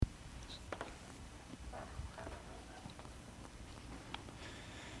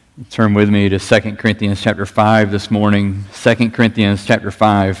Turn with me to 2 Corinthians chapter 5 this morning. 2 Corinthians chapter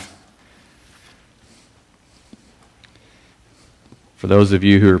 5. For those of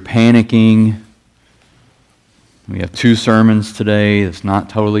you who are panicking, we have 2 sermons today. That's not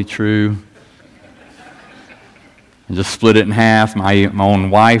totally true. I just split it in half. My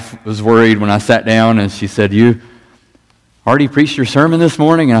own wife was worried when I sat down, and she said, "You already preached your sermon this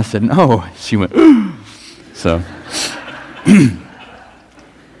morning?" And I said, "No." She went, "Ooh." So...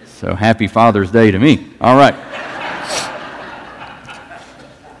 So happy Father's Day to me. All right.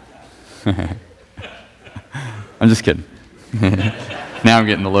 I'm just kidding. Now I'm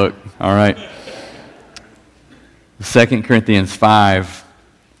getting the look. All right. 2 Corinthians 5.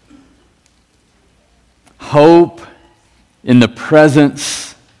 Hope in the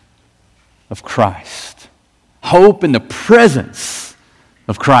presence of Christ. Hope in the presence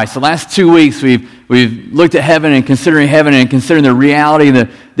of Christ. The last 2 weeks we've looked at heaven and considering the reality,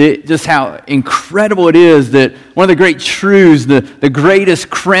 just how incredible it is that one of the great truths, the greatest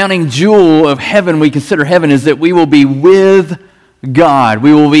crowning jewel of heaven, we consider heaven, is that we will be with God.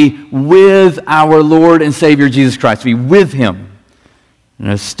 We will be with our Lord and Savior Jesus Christ. Be with Him. An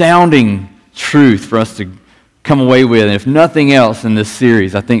astounding truth for us to come away with. And if nothing else in this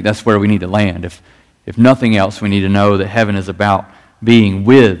series, I think that's where we need to land. If nothing else, we need to know that heaven is about being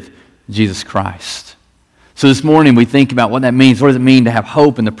with Jesus Christ. So this morning we think about what that means. What does it mean to have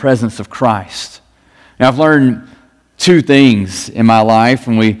hope in the presence of Christ? Now I've learned 2 things in my life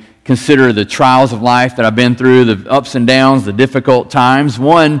when we consider the trials of life that I've been through, the ups and downs, the difficult times.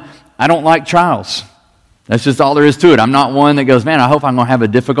 One, I don't like trials. That's just all there is to it. I'm not one that goes, "Man, I hope I'm going to have a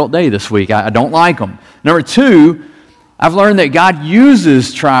difficult day this week." I don't like them. Number 2, I've learned that God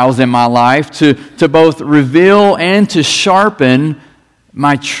uses trials in my life to both reveal and to sharpen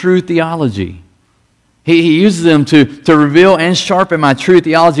my true theology. He uses them to reveal and sharpen my true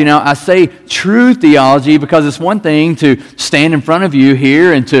theology. Now, I say true theology because it's one thing to stand in front of you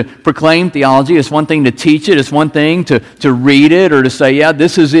here and to proclaim theology. It's one thing to teach it. It's one thing to read it or to say, "Yeah,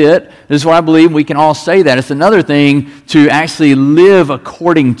 this is it. This is what I believe." We can all say that. It's another thing to actually live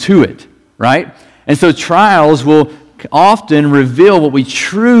according to it, right? And so trials will often reveal what we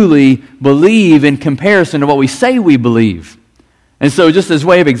truly believe in comparison to what we say we believe. And so just as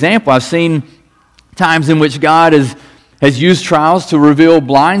way of example, I've seen times in which God has used trials to reveal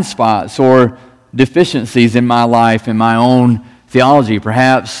blind spots or deficiencies in my life, in my own theology.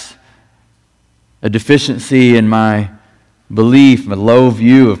 Perhaps a deficiency in my belief, a low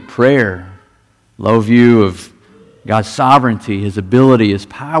view of prayer, low view of God's sovereignty, His ability, His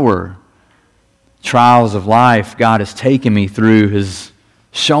power. Trials of life God has taken me through, has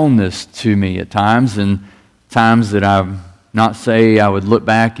shown this to me at times, and times that I'm not say I would look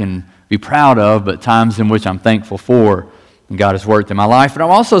back and be proud of, but times in which I'm thankful for, and God has worked in my life. But I've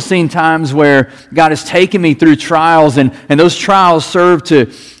also seen times where God has taken me through trials, and those trials serve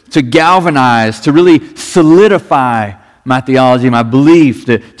to galvanize, to really solidify my theology, my belief,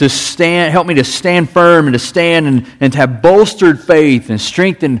 to stand, help me to stand firm and to stand and to have bolstered faith and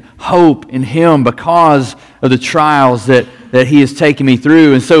strengthened hope in Him because of the trials that He has taken me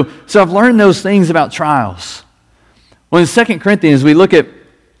through. And so I've learned those things about trials. Well, in 2 Corinthians, we look at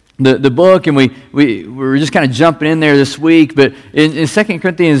the book, and we're just kind of jumping in there this week, but in 2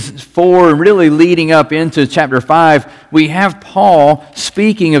 Corinthians 4, and really leading up into chapter 5, we have Paul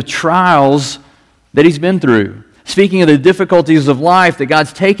speaking of trials that he's been through, speaking of the difficulties of life that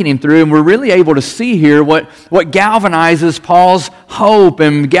God's taken him through, and we're really able to see here what galvanizes Paul's hope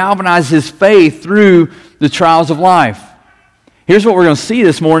and galvanizes his faith through the trials of life. Here's what we're going to see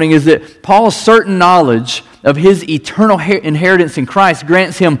this morning is that Paul's certain knowledge of his eternal inheritance in Christ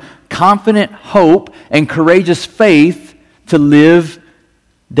grants him confident hope and courageous faith to live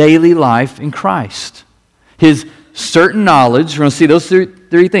daily life in Christ. His certain knowledge, we're going to see those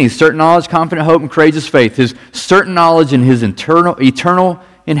three things: certain knowledge, confident hope, and courageous faith. His certain knowledge and his eternal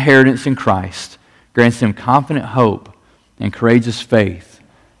inheritance in Christ grants him confident hope and courageous faith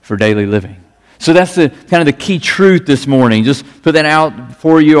for daily living. So that's kind of the key truth this morning. Just put that out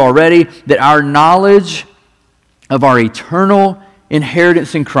for you already, that our knowledge of our eternal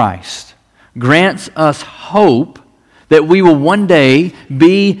inheritance in Christ grants us hope that we will one day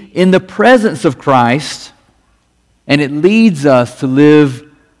be in the presence of Christ, and it leads us to live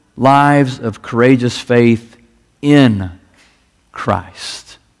lives of courageous faith in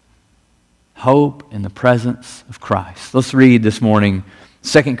Christ. Hope in the presence of Christ. Let's read this morning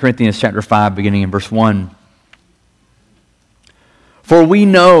 2 Corinthians chapter 5, beginning in verse 1. "For we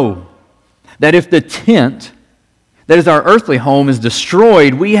know that if the tent that is our earthly home is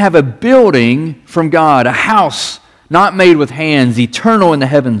destroyed, we have a building from God, a house not made with hands, eternal in the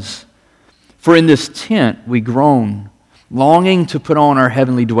heavens. For in this tent we groan, longing to put on our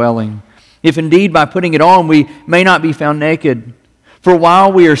heavenly dwelling, if indeed by putting it on we may not be found naked. For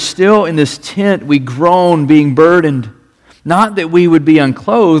while we are still in this tent, we groan, being burdened, not that we would be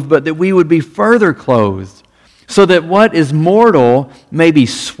unclothed, but that we would be further clothed, so that what is mortal may be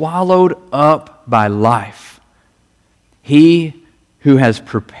swallowed up by life. He who has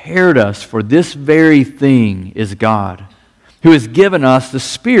prepared us for this very thing is God, who has given us the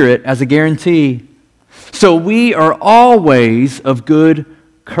Spirit as a guarantee. So we are always of good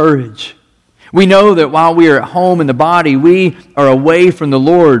courage. We know that while we are at home in the body, we are away from the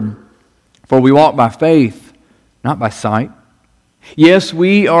Lord, for we walk by faith, not by sight. Yes,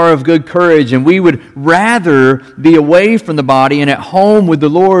 we are of good courage, and we would rather be away from the body and at home with the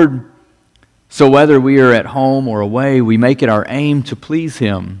Lord. So whether we are at home or away, we make it our aim to please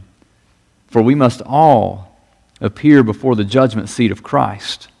Him, for we must all appear before the judgment seat of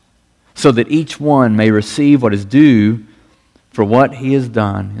Christ, so that each one may receive what is due for what he has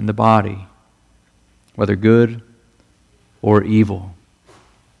done in the body, whether good or evil.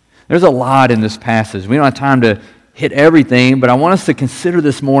 There's a lot in this passage. We don't have time to hit everything, but I want us to consider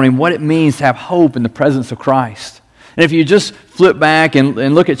this morning what it means to have hope in the presence of Christ. And if you just flip back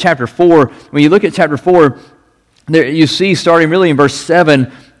and look at chapter 4, when you look at chapter 4, there you see, starting really in verse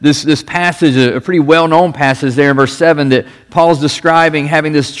 7, this passage, a pretty well-known passage there in verse 7, that Paul's describing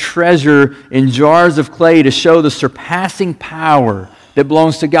having this treasure in jars of clay to show the surpassing power that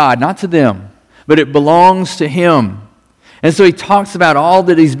belongs to God, not to them, but it belongs to Him. And so he talks about all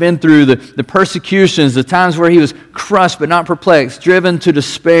that he's been through, the persecutions, the times where he was crushed but not perplexed, driven to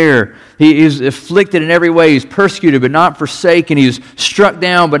despair. He is afflicted in every way. He's persecuted but not forsaken. He was struck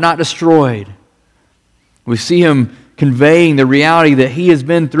down but not destroyed. We see him conveying the reality that he has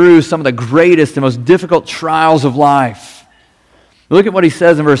been through some of the greatest and most difficult trials of life. Look at what he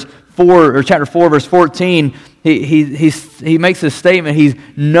says in verse 4, or chapter 4, verse 14. He makes this statement. He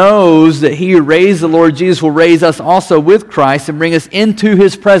knows that He who raised the Lord Jesus will raise us also with Christ and bring us into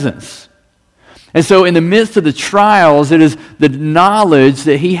His presence. And so in the midst of the trials, it is the knowledge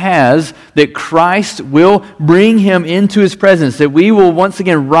that he has that Christ will bring him into His presence, that we will once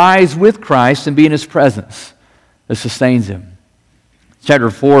again rise with Christ and be in His presence, that sustains him.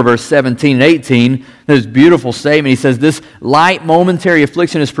 Chapter 4, verse 17 and 18, there's a beautiful statement. He says, this light momentary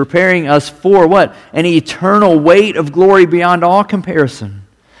affliction is preparing us for what? An eternal weight of glory beyond all comparison.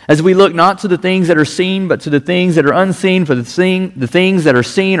 As we look not to the things that are seen, but to the things that are unseen. For the things that are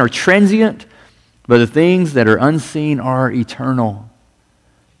seen are transient, but the things that are unseen are eternal.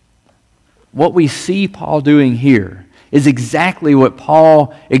 What we see Paul doing here is exactly what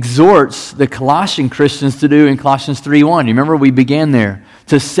Paul exhorts the Colossian Christians to do in Colossians 3:1. You remember we began there.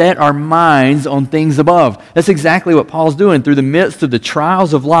 To set our minds on things above. That's exactly what Paul's doing. Through the midst of the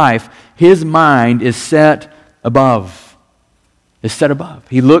trials of life, his mind is set above. It's set above.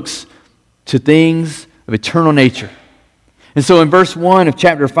 He looks to things of eternal nature. And so in verse 1 of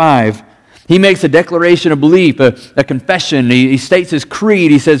chapter 5, he makes a declaration of belief, a confession. He states his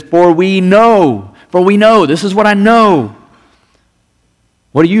creed. He says, For we know, this is what I know.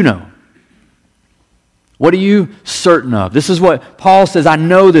 What do you know? What are you certain of? This is what Paul says, I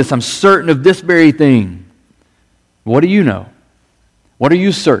know this, I'm certain of this very thing. What do you know? What are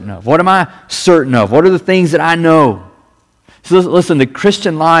you certain of? What am I certain of? What are the things that I know? So listen, the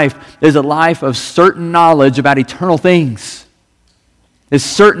Christian life is a life of certain knowledge about eternal things. It's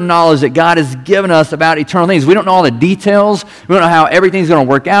certain knowledge that God has given us about eternal things. We don't know all the details. We don't know how everything's going to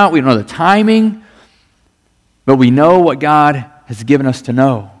work out. We don't know the timing. But we know what God has given us to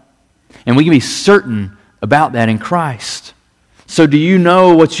know. And we can be certain about that in Christ. So do you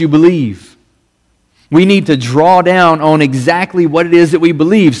know what you believe? We need to draw down on exactly what it is that we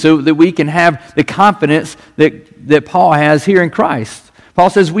believe so that we can have the confidence that Paul has here in Christ. Paul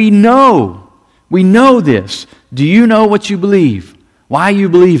says, we know this. Do you know what you believe? Why you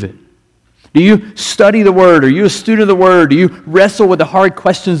believe it? Do you study the Word? Are you a student of the Word? Do you wrestle with the hard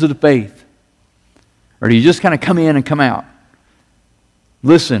questions of the faith? Or do you just kind of come in and come out?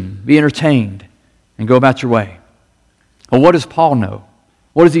 Listen, be entertained, and go about your way. Well, what does Paul know?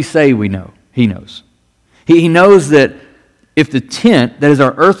 What does he say we know? He knows. He knows that if the tent that is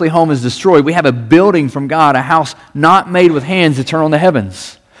our earthly home is destroyed, we have a building from God, a house not made with hands, eternal in the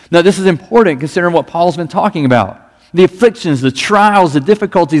heavens. Now, this is important considering what Paul's been talking about. The afflictions, the trials, the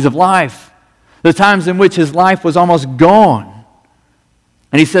difficulties of life, the times in which his life was almost gone.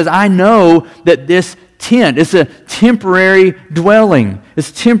 And he says, I know that this tent, it's a temporary dwelling.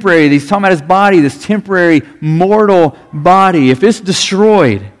 It's temporary. He's talking about his body, this temporary mortal body. If it's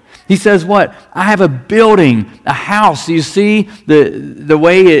destroyed, He says what? I have a building, a house. You see the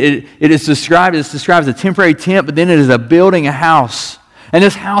way it is described. It's described as a temporary tent, but then it is a building, a house. And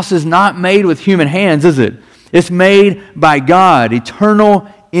this house is not made with human hands, is it? It's made by God, eternal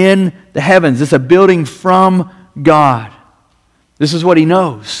in the heavens. It's a building from God. This is what he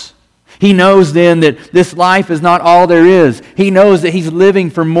knows. He knows then that this life is not all there is. He knows that he's living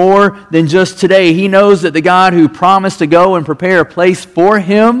for more than just today. He knows that the God who promised to go and prepare a place for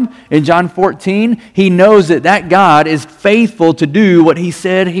him in John 14, he knows that that God is faithful to do what he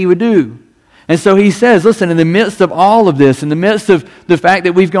said he would do. And so he says, listen, in the midst of all of this, in the midst of the fact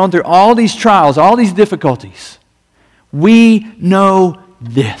that we've gone through all these trials, all these difficulties, we know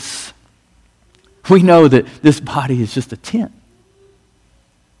this. We know that this body is just a tent.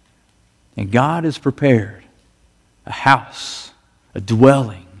 And God has prepared a house, a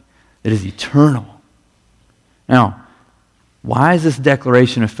dwelling that is eternal. Now, why is this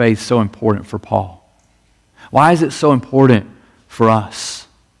declaration of faith so important for Paul? Why is it so important for us?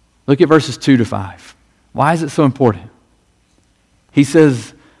 Look at verses 2 to 5. Why is it so important? He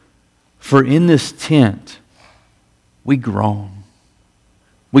says, for in this tent we groan.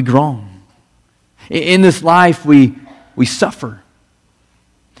 We groan. In this life we suffer.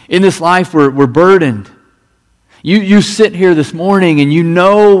 In this life, we're burdened. You sit here this morning and you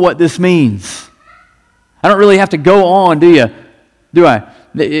know what this means. I don't really have to go on, do you? Do I?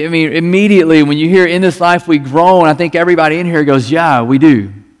 I mean, immediately when you hear in this life we groan, I think everybody in here goes, yeah, we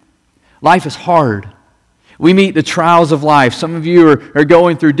do. Life is hard. We meet the trials of life. Some of you are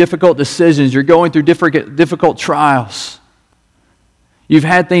going through difficult decisions. You're going through difficult trials. You've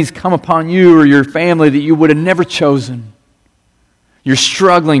had things come upon you or your family that you would have never chosen. You're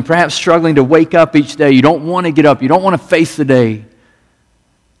struggling, perhaps struggling to wake up each day. You don't want to get up. You don't want to face the day.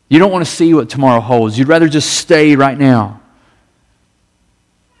 You don't want to see what tomorrow holds. You'd rather just stay right now.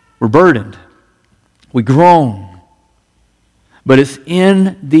 We're burdened. We groan. But it's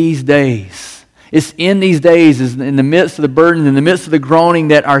in these days. It's in these days, in the midst of the burden, in the midst of the groaning,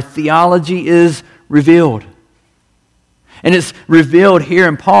 that our theology is revealed. And it's revealed here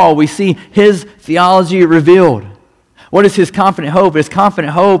in Paul. We see his theology revealed. What is his confident hope? His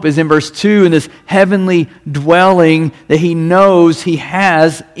confident hope is in verse 2, in this heavenly dwelling that he knows he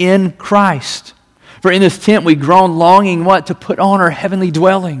has in Christ. For in this tent we groan, longing what? To put on our heavenly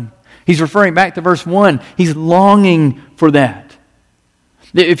dwelling. He's referring back to verse 1. He's longing for that.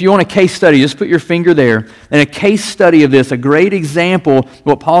 If you want a case study, just put your finger there. And a case study of this, a great example,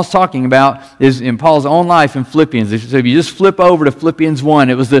 what Paul's talking about is in Paul's own life in Philippians. So if you just flip over to Philippians 1,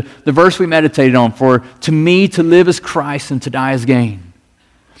 it was the verse we meditated on, for to me to live is Christ and to die is gain.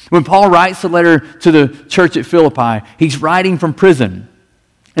 When Paul writes the letter to the church at Philippi, he's writing from prison.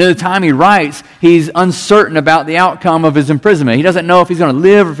 And at the time he writes, he's uncertain about the outcome of his imprisonment. He doesn't know if he's going to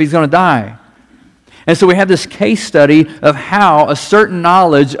live or if he's going to die. And so we have this case study of how a certain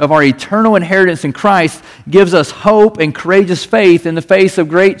knowledge of our eternal inheritance in Christ gives us hope and courageous faith in the face of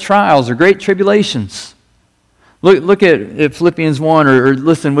great trials or great tribulations. Look at Philippians 1, or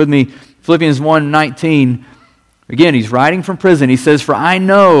listen with me, Philippians 1:19. Again, he's writing from prison. He says, for I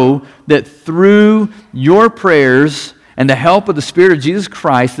know that through your prayers and the help of the Spirit of Jesus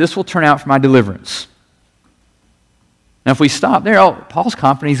Christ, this will turn out for my deliverance. Now if we stop there, Paul's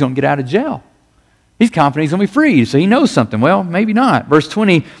confident he's going to get out of jail. He's confident he's going to be freed, so he knows something. Well, maybe not. Verse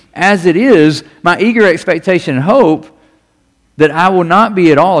 20, as it is, my eager expectation and hope that I will not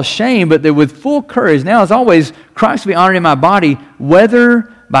be at all ashamed, but that with full courage, now as always, Christ will be honored in my body,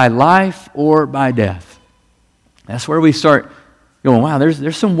 whether by life or by death. That's where we start going, wow,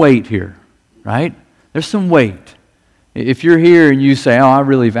 there's some weight here, right? There's some weight. If you're here and you say, oh, I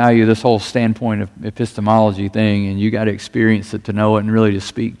really value this whole standpoint of epistemology thing, and you got to experience it to know it and really to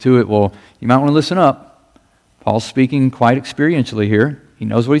speak to it, well, you might want to listen up. Paul's speaking quite experientially here. He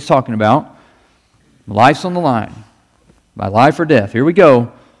knows what he's talking about. Life's on the line. By life or death. Here we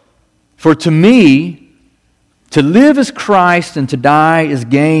go. For to me, to live is Christ and to die is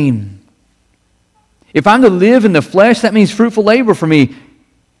gain. If I'm to live in the flesh, that means fruitful labor for me.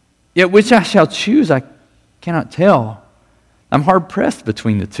 Yet which I shall choose, I cannot tell. I'm hard-pressed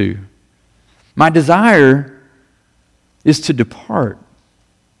between the two. My desire is to depart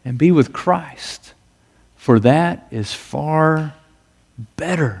and be with Christ, for that is far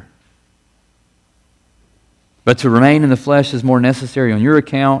better. But to remain in the flesh is more necessary on your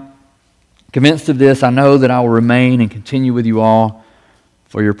account. Convinced of this, I know that I will remain and continue with you all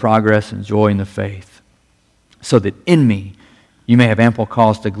for your progress and joy in the faith, so that in me you may have ample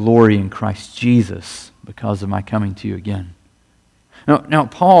cause to glory in Christ Jesus because of my coming to you again. Now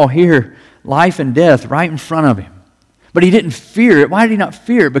Paul here, life and death right in front of him. But he didn't fear it. Why did he not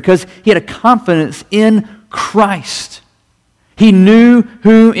fear it? Because he had a confidence in Christ. He knew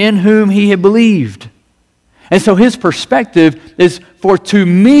in whom he had believed. And so his perspective is, for to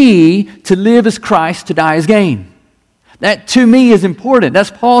me to live as Christ, to die as gain. That to me is important.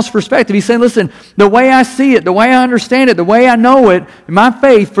 That's Paul's perspective. He's saying, listen, the way I see it, the way I understand it, the way I know it, in my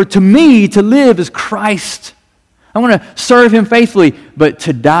faith, for to me to live is Christ. I want to serve him faithfully, but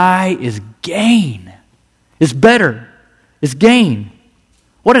to die is gain. It's better. It's gain.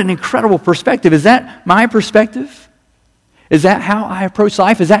 What an incredible perspective. Is that my perspective? Is that how I approach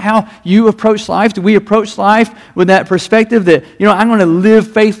life? Is that how you approach life? Do we approach life with that perspective that, I'm going to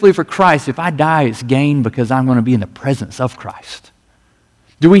live faithfully for Christ. If I die, it's gain because I'm going to be in the presence of Christ.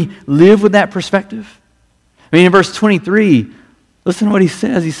 Do we live with that perspective? I mean, in verse 23, listen to what he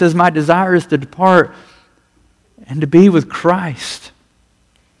says. He says, my desire is to depart and to be with Christ.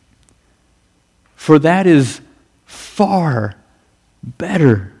 For that is far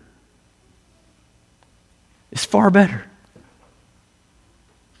better. It's far better.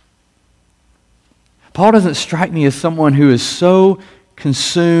 Paul doesn't strike me as someone who is so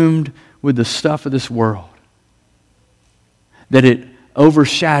consumed with the stuff of this world that it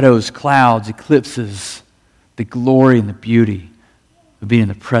overshadows, clouds, eclipses the glory and the beauty of being in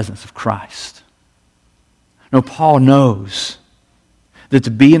the presence of Christ. No, Paul knows that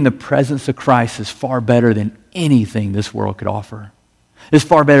to be in the presence of Christ is far better than anything this world could offer. It's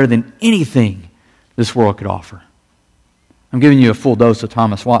far better than anything this world could offer. I'm giving you a full dose of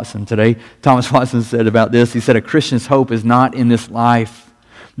Thomas Watson today. Thomas Watson said about this, he said, a Christian's hope is not in this life.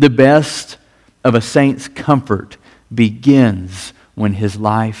 The best of a saint's comfort begins when his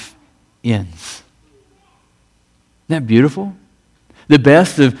life ends. Isn't that beautiful? The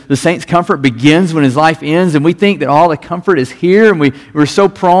best of the saint's comfort begins when his life ends, and we think that all the comfort is here, and we're so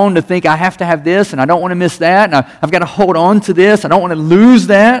prone to think, I have to have this, and I don't want to miss that, and I've got to hold on to this, I don't want to lose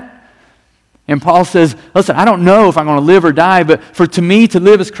that. And Paul says, listen, I don't know if I'm going to live or die, but for to me to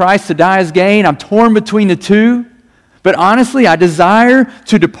live as Christ, to die as gain. I'm torn between the two. But honestly, I desire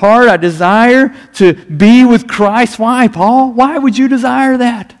to depart. I desire to be with Christ. Why, Paul? Why would you desire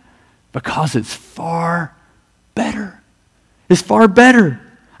that? Because it's far better. It's far better.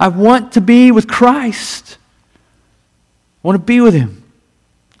 I want to be with Christ. I want to be with him.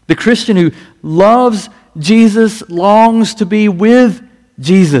 The Christian who loves Jesus longs to be with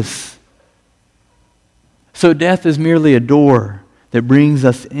Jesus. So death is merely a door that brings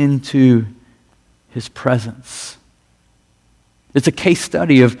us into his presence. It's a case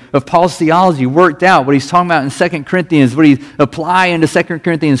study of Paul's theology worked out, what he's talking about in 2 Corinthians, what he apply into 2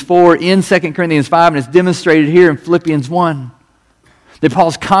 Corinthians 4, in 2 Corinthians 5, and it's demonstrated here in Philippians 1. That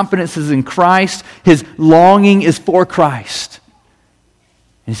Paul's confidence is in Christ, his longing is for Christ.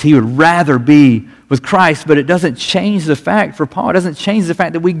 And he would rather be with Christ, but it doesn't change the fact, for Paul, it doesn't change the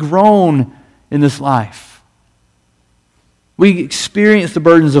fact that we groan in this life. We experience the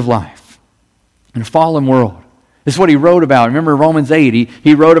burdens of life in a fallen world. This is what he wrote about. Remember Romans 8,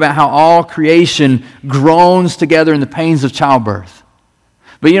 he wrote about how all creation groans together in the pains of childbirth.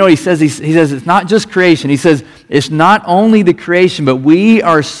 But you know what he says? He says it's not just creation. He says it's not only the creation, but we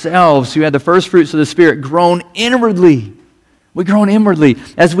ourselves who had the first fruits of the Spirit groan inwardly. We groan inwardly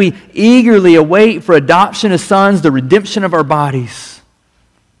as we eagerly await for adoption as sons, the redemption of our bodies.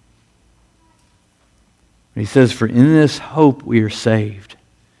 He says, for in this hope we are saved.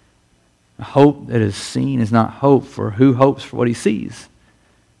 A hope that is seen is not hope, for who hopes for what he sees?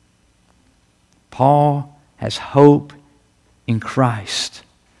 Paul has hope in Christ.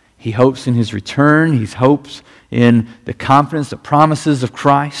 He hopes in his return. He hopes in the confidence, the promises of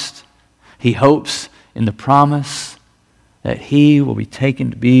Christ. He hopes in the promise that he will be taken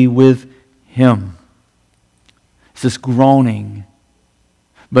to be with him. It's this groaning,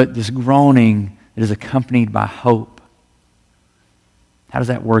 but this groaning it is accompanied by hope. How does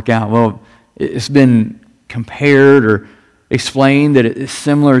that work out? Well, it's been compared or explained that it's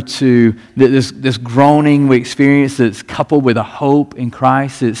similar to this groaning we experience that's coupled with a hope in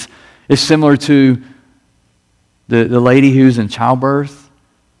Christ. It's similar to the lady who's in childbirth,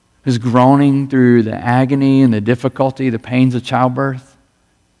 who's groaning through the agony and the difficulty, the pains of childbirth.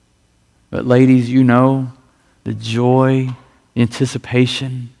 But ladies, you know the joy, the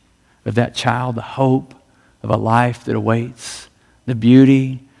anticipation of that child, the hope of a life that awaits, the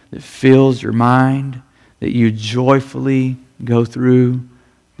beauty that fills your mind, that you joyfully go through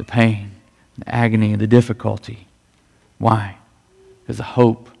the pain, the agony, and the difficulty. Why? Because the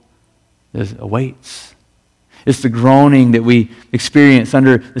hope that awaits. It's the groaning that we experience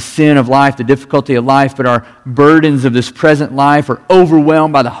under the sin of life, the difficulty of life, but our burdens of this present life are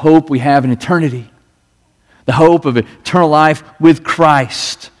overwhelmed by the hope we have in eternity. The hope of eternal life with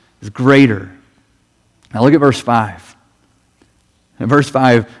Christ is greater. Now look at verse 5. And verse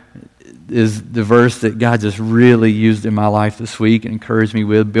 5 is the verse that God just really used in my life this week and encouraged me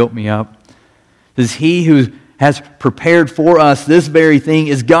with, built me up. It says, He who has prepared for us this very thing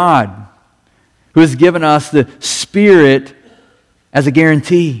is God, who has given us the Spirit as a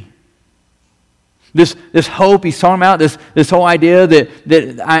guarantee. This hope he's talking about, this whole idea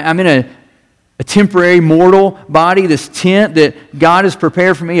that I'm in a temporary mortal body, this tent that God has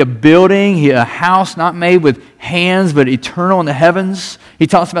prepared for me, a building, a house not made with hands but eternal in the heavens. He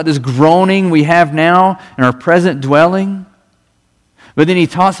talks about this groaning we have now in our present dwelling. But then he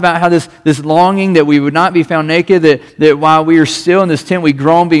talks about how this longing that we would not be found naked, that while we are still in this tent, we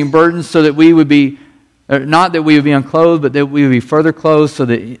groan being burdened so that we would be, not that we would be unclothed, but that we would be further clothed so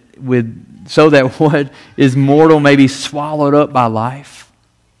that what is mortal may be swallowed up by life.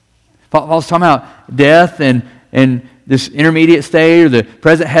 Paul's talking about death and this intermediate state or the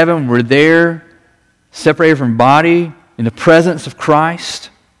present heaven. We're there, separated from body, in the presence of Christ.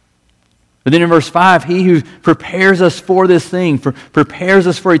 But then in verse 5, He who prepares us for this thing, prepares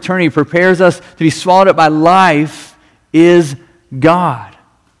us for eternity, prepares us to be swallowed up by life, is God.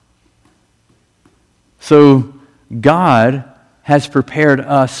 So God has prepared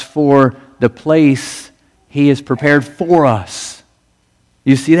us for the place He has prepared for us.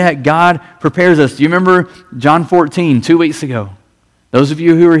 You see that? God prepares us. Do you remember John 14, 2 weeks ago? Those of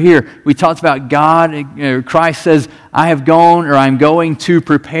you who are here, we talked about God. Christ says, I have gone, or I'm going to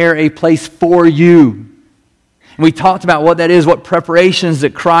prepare a place for you. And we talked about what that is, what preparations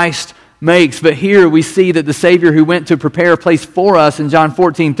that Christ makes. But here we see that the Savior who went to prepare a place for us in John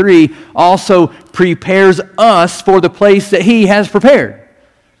 14:3 also prepares us for the place that He has prepared.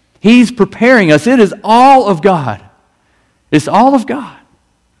 He's preparing us. It is all of God. It's all of God.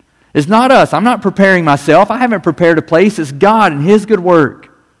 It's not us. I'm not preparing myself. I haven't prepared a place. It's God and His good work.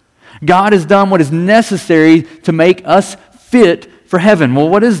 God has done what is necessary to make us fit for heaven. Well,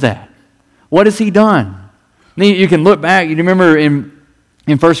 what is that? What has He done? You can look back. You remember in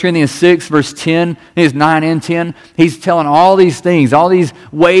 1 Corinthians 6, verse 10, it's 9 and 10, he's telling all these things, all these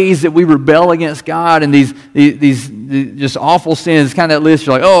ways that we rebel against God and these just awful sins. Kind of that list,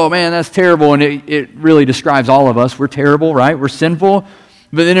 you're like, oh man, that's terrible. And it really describes all of us. We're terrible, right? We're sinful.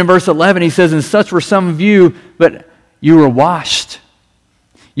 But then in verse 11, he says, and such were some of you, but you were washed.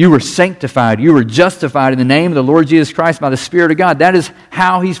 You were sanctified. You were justified in the name of the Lord Jesus Christ by the Spirit of God. That is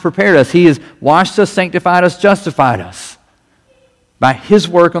how He's prepared us. He has washed us, sanctified us, justified us by His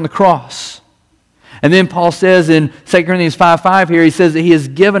work on the cross. And then Paul says in 2 Corinthians 5:5 here, he says that He has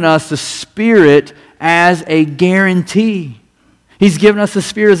given us the Spirit as a guarantee. He's given us the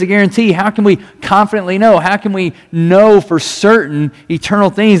Spirit as a guarantee. How can we confidently know? How can we know for certain eternal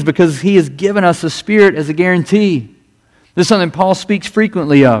things? Because He has given us the Spirit as a guarantee. This is something Paul speaks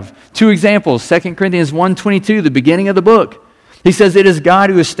frequently of. 2 examples, 2 Corinthians 1:22, the beginning of the book. He says, it is God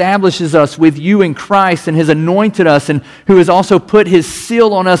who establishes us with you in Christ and has anointed us and who has also put His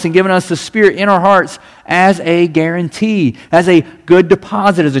seal on us and given us the Spirit in our hearts as a guarantee, as a good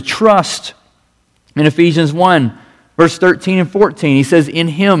deposit, as a trust. In Ephesians 1, verse 13 and 14, he says, in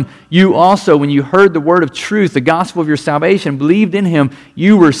Him you also, when you heard the word of truth, the gospel of your salvation, believed in Him,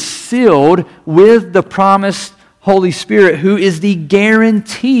 you were sealed with the promised Holy Spirit, who is the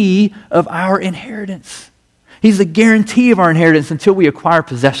guarantee of our inheritance. He's the guarantee of our inheritance until we acquire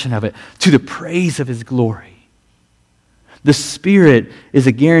possession of it, to the praise of His glory. The Spirit is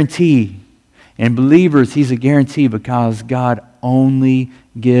a guarantee. And believers, He's a guarantee because God only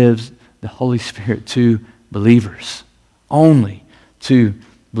gives the Holy Spirit to believers. Only to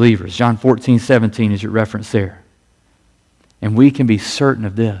believers. John 14:17 is your reference there. And we can be certain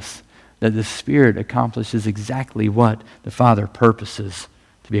of this, that the Spirit accomplishes exactly what the Father purposes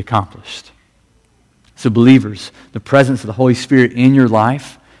to be accomplished. So believers, the presence of the Holy Spirit in your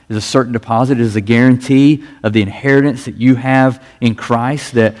life is a certain deposit. It is a guarantee of the inheritance that you have in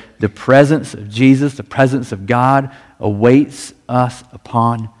Christ, that the presence of Jesus, the presence of God, awaits us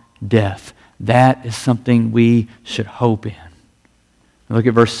upon death. That is something we should hope in. Look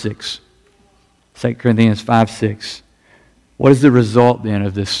at verse 6. 2 Corinthians 5:6. What is the result then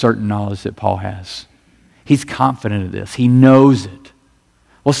of this certain knowledge that Paul has? He's confident of this. He knows it.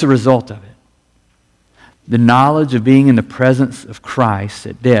 What's the result of it? The knowledge of being in the presence of Christ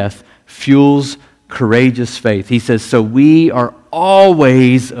at death fuels courageous faith. He says, so we are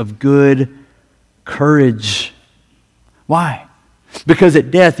always of good courage. Why? Because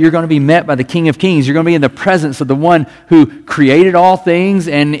at death, you're going to be met by the King of Kings. You're going to be in the presence of the one who created all things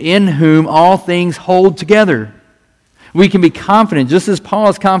and in whom all things hold together. We can be confident, just as Paul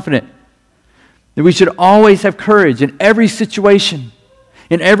is confident, that we should always have courage in every situation,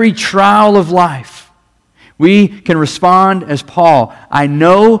 in every trial of life. We can respond as Paul, I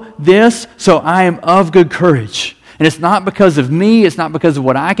know this, so I am of good courage. And it's not because of me, it's not because of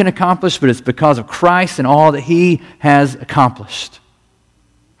what I can accomplish, but it's because of Christ and all that He has accomplished.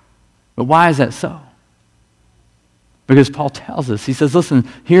 But why is that so? Because Paul tells us, he says, listen,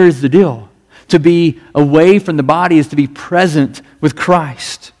 here's the deal. To be away from the body is to be present with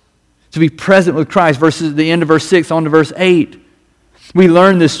Christ. To be present with Christ. The end of verse 6 on to verse 8. We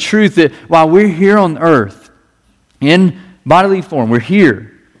learn this truth that while we're here on earth, in bodily form, we're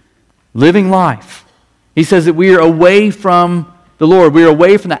here, living life. He says that we are away from the Lord. We are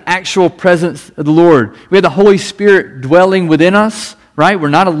away from the actual presence of the Lord. We have the Holy Spirit dwelling within us, right? We're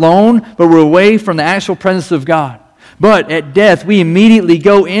not alone, but we're away from the actual presence of God. But at death, we immediately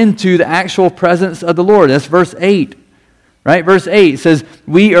go into the actual presence of the Lord. That's verse 8. Right? Verse 8 says,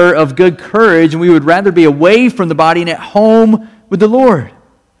 we are of good courage, and we would rather be away from the body and at home with the Lord.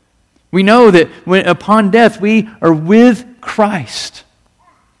 We know that when upon death, we are with Christ.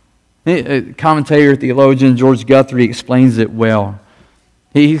 A commentator, theologian, George Guthrie explains it well.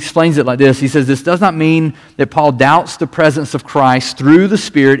 He explains it like this. He says, this does not mean that Paul doubts the presence of Christ through the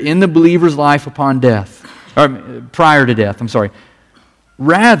Spirit in the believer's life upon death. Or prior to death,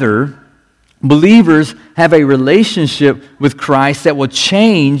 Rather, believers have a relationship with Christ that will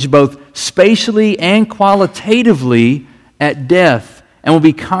change both spatially and qualitatively at death and will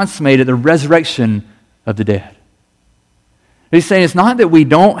be consummated at the resurrection of the dead. He's saying it's not that we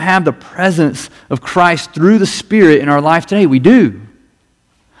don't have the presence of Christ through the Spirit in our life today. We do.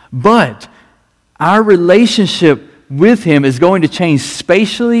 But our relationship with Him is going to change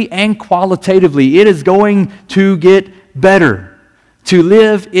spatially and qualitatively. It is going to get better. To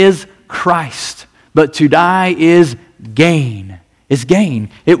live is Christ, but to die is gain. It's gain.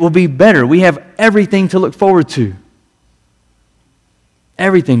 It will be better. We have everything to look forward to.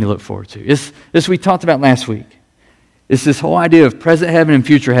 Everything to look forward to. It's this we talked about last week. It's this whole idea of present heaven and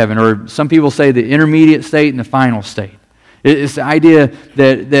future heaven, or some people say the intermediate state and the final state. It's the idea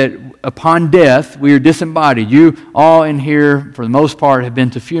that upon death, we are disembodied. You all in here, for the most part, have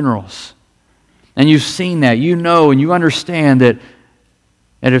been to funerals. And you've seen that. You know and you understand that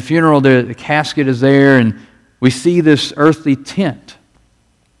at a funeral, the casket is there, and we see this earthly tent.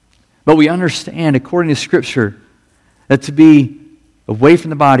 But we understand, according to Scripture, that to be away from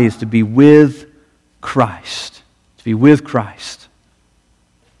the body is to be with Christ. To be with Christ.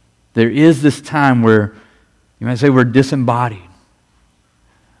 There is this time where you might say we're disembodied,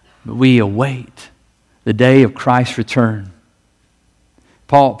 but we await the day of Christ's return.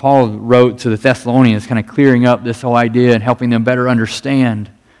 Paul wrote to the Thessalonians, kind of clearing up this whole idea and helping them better understand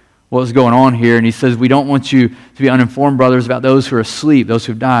what was going on here. And he says, we don't want you to be uninformed, brothers, about those who are asleep, those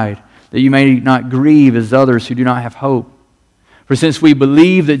who have died, that you may not grieve as others who do not have hope. For since we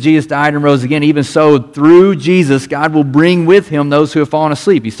believe that Jesus died and rose again, even so, through Jesus, God will bring with Him those who have fallen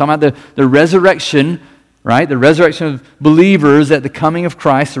asleep. He's talking about the resurrection, right? The resurrection of believers at the coming of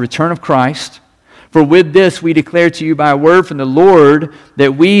Christ, the return of Christ. For with this we declare to you by a word from the Lord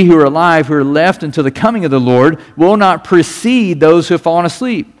that we who are alive, who are left until the coming of the Lord, will not precede those who have fallen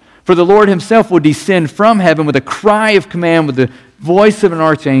asleep. For the Lord Himself will descend from heaven with a cry of command, with the voice of an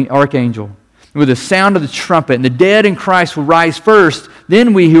archangel, with the sound of the trumpet, and the dead in Christ will rise first.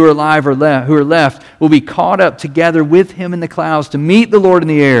 Then we who are alive who are left will be caught up together with Him in the clouds to meet the Lord in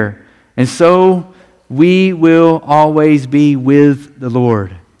the air. And so we will always be with the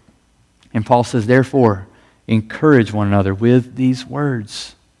Lord. And Paul says, therefore, encourage one another with these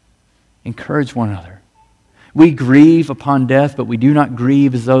words. Encourage one another. We grieve upon death, but we do not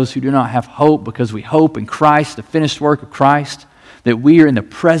grieve as those who do not have hope, because we hope in Christ, the finished work of Christ, that we are in the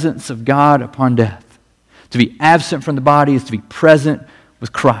presence of God upon death. To be absent from the body is to be present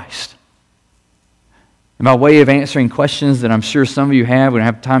with Christ. And by way of answering questions that I'm sure some of you have, we don't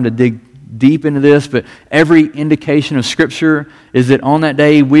have time to dig deep into this, but every indication of Scripture is that on that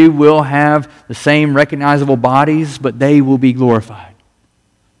day we will have the same recognizable bodies, but they will be glorified.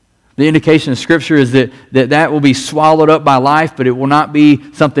 The indication of Scripture is that will be swallowed up by life, but it will not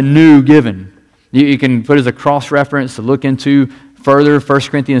be something new given. You can put as a cross-reference to look into further 1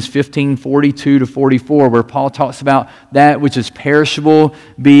 Corinthians 15, 42 to 44, where Paul talks about that which is perishable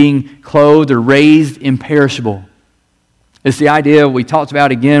being clothed or raised imperishable. It's the idea we talked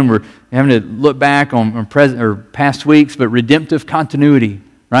about again. We're having to look back on present or past weeks, but redemptive continuity,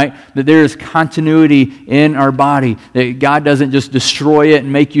 right? That there is continuity in our body. That God doesn't just destroy it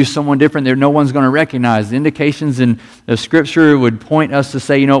and make you someone different that no one's going to recognize. The indications in the Scripture would point us to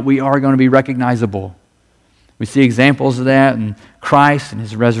say, we are going to be recognizable. We see examples of that in Christ and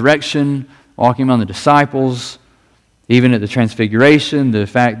His resurrection, walking among the disciples, even at the Transfiguration, the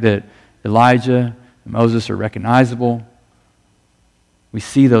fact that Elijah and Moses are recognizable. We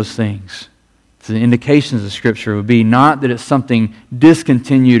see those things. So the indications of Scripture would be not that it's something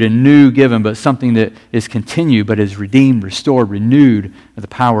discontinued and new given, but something that is continued, but is redeemed, restored, renewed by the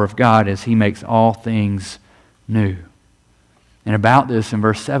power of God as He makes all things new. And about this, in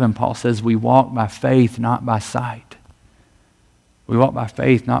verse 7, Paul says, we walk by faith, not by sight. We walk by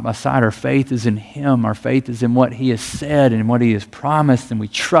faith, not by sight. Our faith is in Him. Our faith is in what He has said and what He has promised, and we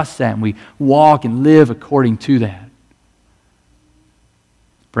trust that, and we walk and live according to that.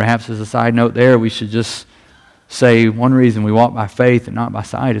 Perhaps as a side note there, we should just say one reason we walk by faith and not by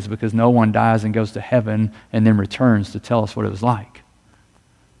sight is because no one dies and goes to heaven and then returns to tell us what it was like.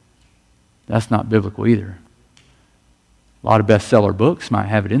 That's not biblical either. A lot of bestseller books might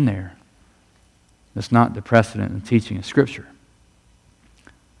have it in there. That's not the precedent and teaching of Scripture.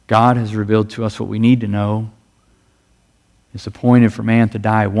 God has revealed to us what we need to know. It's appointed for man to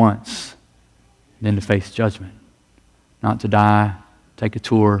die once, then to face judgment. Not to die, take a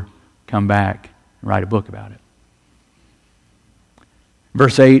tour, come back, and write a book about it.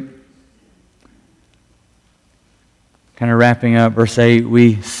 Verse 8, kind of wrapping up, verse 8,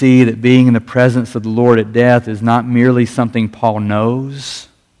 we see that being in the presence of the Lord at death is not merely something Paul knows,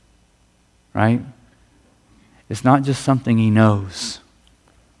 right? It's not just something he knows.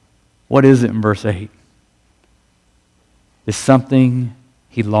 What is it in verse 8? It's something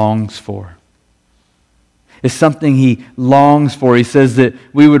he longs for. It's something he longs for. He says that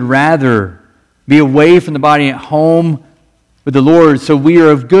we would rather be away from the body at home with the Lord, so we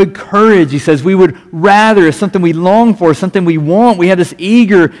are of good courage. He says we would rather, it's something we long for, something we want. We have this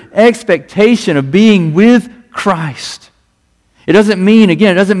eager expectation of being with Christ. It doesn't mean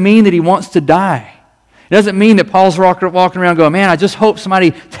that he wants to die. It doesn't mean that Paul's walking around going, man, I just hope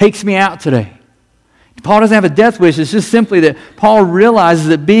somebody takes me out today. Paul doesn't have a death wish. It's just simply that Paul realizes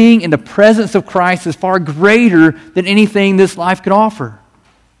that being in the presence of Christ is far greater than anything this life could offer.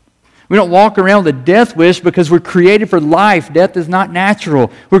 We don't walk around with a death wish because we're created for life. Death is not natural.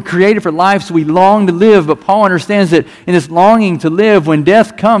 We're created for life, so we long to live. But Paul understands that in this longing to live, when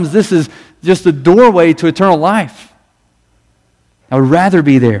death comes, this is just the doorway to eternal life. I would rather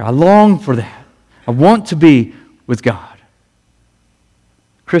be there. I long for that. I want to be with God.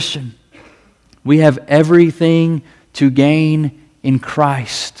 Christian, we have everything to gain in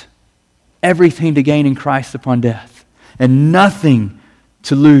Christ. Everything to gain in Christ upon death. And nothing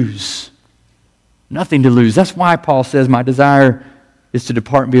to lose. Nothing to lose. That's why Paul says, my desire is to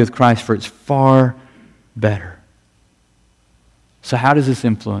depart and be with Christ, for it's far better. So how does this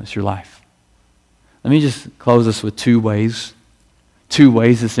influence your life? Let me just close this with two ways. Two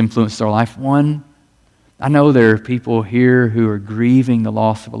ways this influenced our life. One, I know there are people here who are grieving the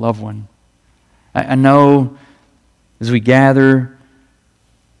loss of a loved one. I know as we gather,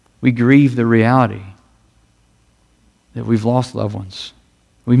 we grieve the reality that we've lost loved ones.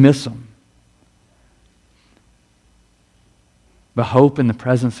 We miss them. But hope in the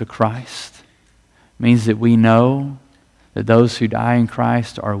presence of Christ means that we know that those who die in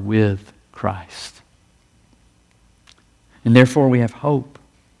Christ are with Christ. And therefore we have hope.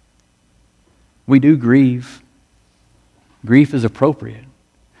 We do grieve. Grief is appropriate.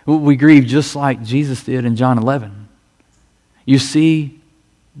 We grieve just like Jesus did in John 11. You see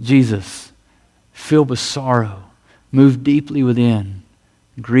Jesus filled with sorrow, moved deeply within,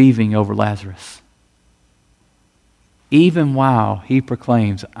 grieving over Lazarus. Even while he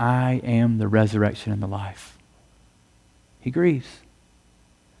proclaims, I am the resurrection and the life. He grieves.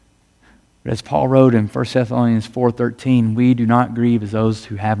 But as Paul wrote in 1 Thessalonians 4:13, we do not grieve as those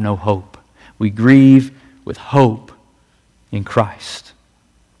who have no hope. We grieve with hope in Christ.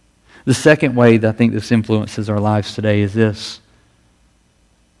 The second way that I think this influences our lives today is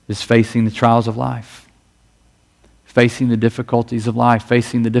facing the trials of life, facing the difficulties of life,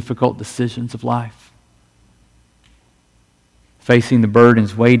 facing the difficult decisions of life, facing the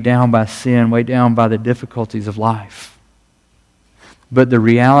burdens weighed down by sin, weighed down by the difficulties of life. But the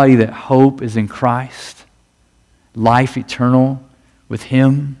reality that hope is in Christ, life eternal with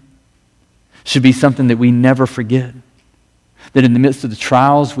Him, should be something that we never forget. That in the midst of the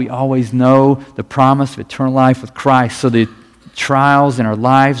trials, we always know the promise of eternal life with Christ. So the trials in our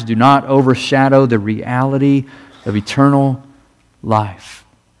lives do not overshadow the reality of eternal life.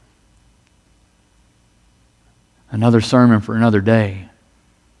 Another sermon for another day.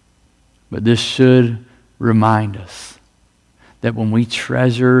 But this should remind us that when we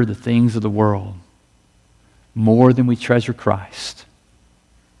treasure the things of the world more than we treasure Christ,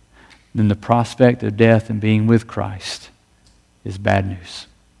 then the prospect of death and being with Christ is bad news.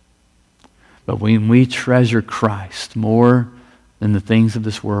 But when we treasure Christ more than the things of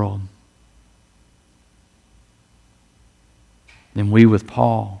this world, then we with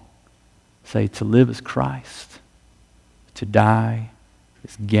Paul say to live is Christ, to die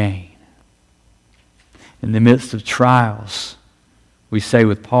is gain. In the midst of trials, we say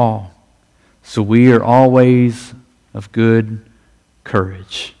with Paul, so we are always of good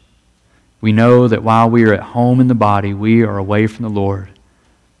courage. We know that while we are at home in the body, we are away from the Lord,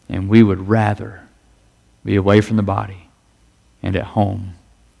 and we would rather be away from the body and at home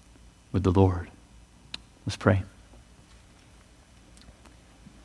with the Lord. Let's pray.